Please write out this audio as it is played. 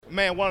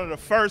Man, one of the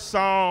first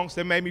songs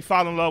that made me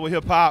fall in love with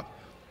hip hop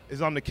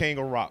is I'm the King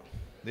of Rock.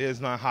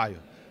 There's none higher.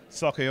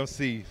 Sucker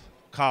MCs,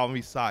 call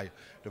me sire.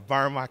 To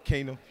burn my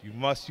kingdom, you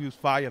must use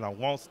fire, and I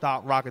won't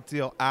stop rocking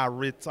till I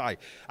retire.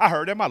 I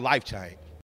heard that my life changed.